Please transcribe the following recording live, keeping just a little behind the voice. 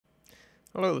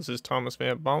Hello, this is Thomas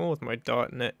Van Bommel with my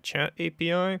 .NET Chat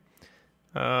API.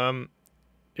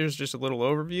 Here's just a little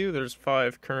overview. There's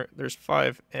five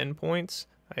endpoints: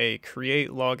 a create,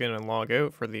 login, and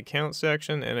logout for the account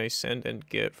section, and a send and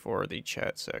get for the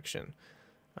chat section.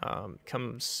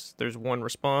 There's one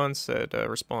response that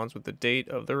responds with the date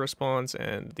of the response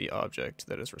and the object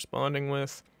that is responding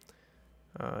with.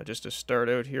 Just to start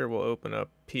out here, we'll open up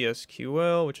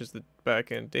PSQL, which is the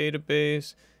backend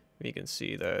database. We can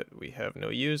see that we have no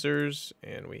users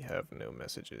and we have no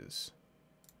messages.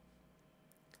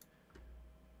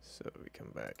 So we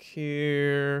come back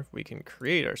here, we can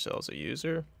create ourselves a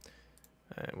user,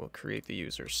 and we'll create the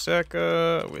user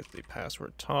Seka with the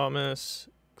password Thomas,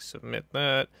 submit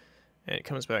that, and it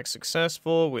comes back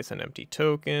successful with an empty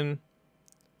token.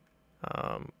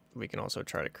 We can also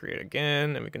try to create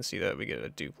again, and we can see that we get a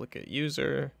duplicate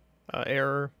user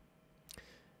error.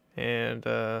 And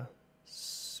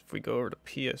if we go over to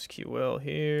PSQL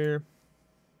here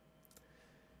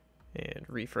and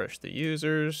refresh the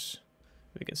users,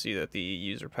 we can see that the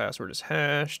user password is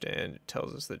hashed, and it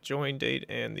tells us the join date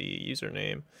and the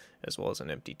username, as well as an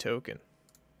empty token.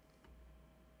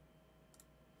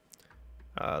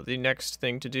 The next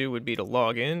thing to do would be to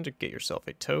log in to get yourself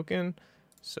a token.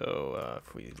 So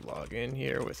if we log in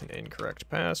here with an incorrect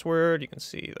password, you can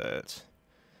see that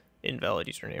invalid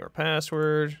username or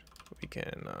password. We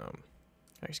can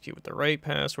execute with the right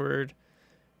password,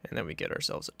 and then we get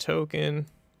ourselves a token.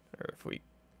 Or if we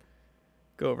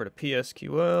go over to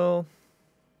PSQL,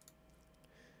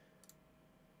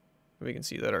 we can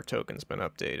see that our token's been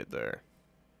updated there.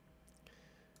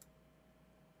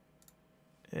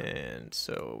 And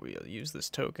so we'll use this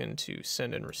token to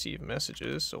send and receive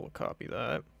messages, so we'll copy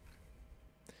that.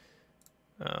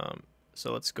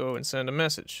 So let's go and send a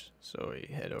message. So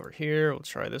we head over here, we'll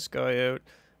try this guy out.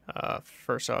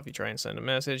 First off, you try and send a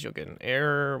message, you'll get an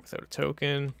error without a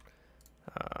token.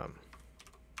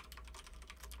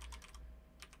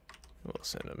 We'll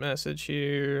send a message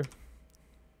here.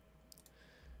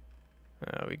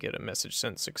 We get a message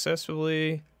sent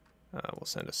successfully. We'll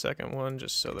send a second one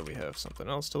just so that we have something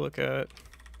else to look at.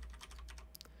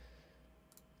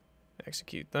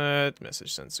 Execute that,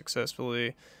 message sent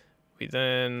successfully. We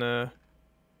then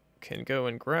can go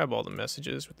and grab all the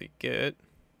messages with the get.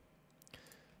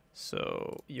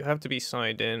 So you have to be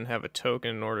signed in, have a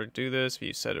token in order to do this. If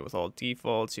you set it with all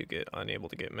defaults, you get unable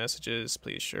to get messages.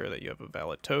 Please ensure that you have a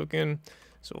valid token.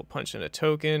 So we'll punch in a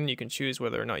token. You can choose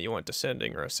whether or not you want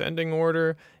descending or ascending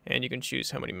order, and you can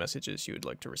choose how many messages you would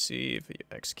like to receive. You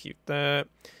execute that,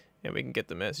 and we can get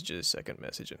the messages, second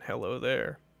message, and hello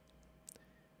there.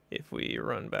 If we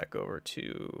run back over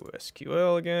to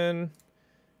SQL again,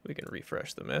 we can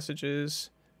refresh the messages,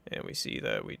 and we see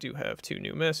that we do have 2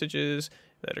 new messages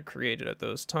that are created at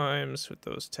those times with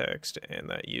those text and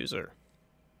that user.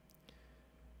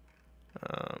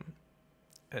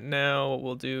 And now what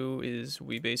we'll do is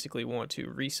we basically want to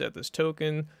reset this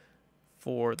token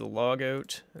for the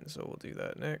logout, and so we'll do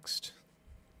that next.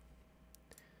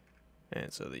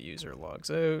 And so the user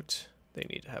logs out. They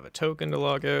need to have a token to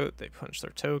log out. They punch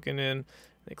their token in,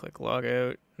 they click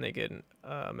logout, and they get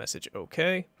a message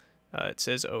OK. It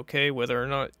says OK whether or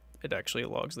not it actually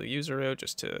logs the user out,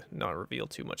 just to not reveal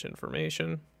too much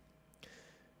information.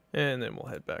 And then we'll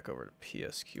head back over to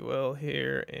PSQL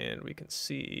here, and we can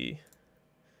see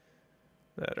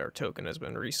that our token has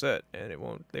been reset, and they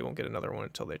won't get another one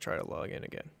until they try to log in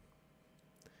again.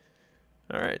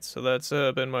 Alright, so that's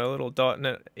been my little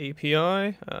 .NET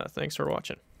API. Thanks for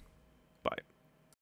watching.